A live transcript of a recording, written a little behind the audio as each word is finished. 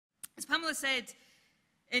As Pamela said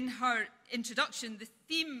in her introduction, the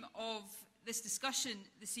theme of this discussion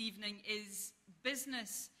this evening is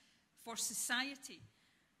business for society.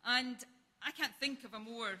 And I can't think of a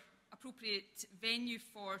more appropriate venue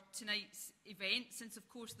for tonight's event, since, of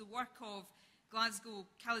course, the work of Glasgow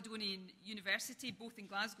Caledonian University, both in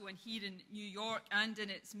Glasgow and here in New York, and in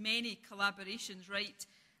its many collaborations right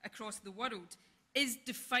across the world, is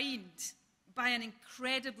defined by an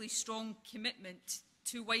incredibly strong commitment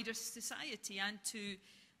to wider society and to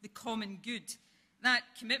the common good. That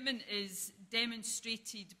commitment is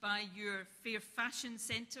demonstrated by your Fair Fashion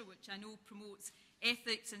Centre, which I know promotes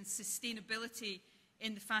ethics and sustainability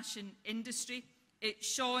in the fashion industry. It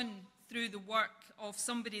shone through the work of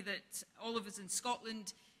somebody that all of us in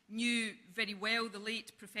Scotland knew very well, the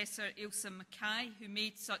late Professor Ailsa McKay, who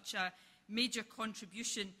made such a major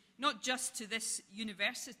contribution not just to this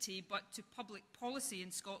university but to public policy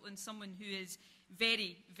in Scotland, someone who is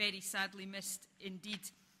very, very sadly missed indeed.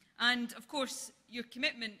 And of course, your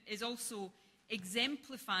commitment is also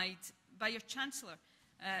exemplified by your Chancellor.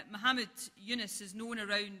 Mohammed Yunus is known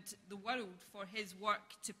around the world for his work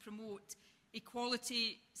to promote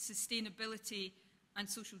equality, sustainability and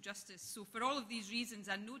social justice. So for all of these reasons,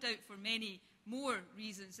 and no doubt for many more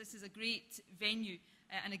reasons, this is a great venue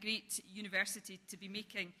and a great university to be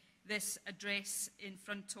making this address in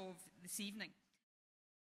front of this evening.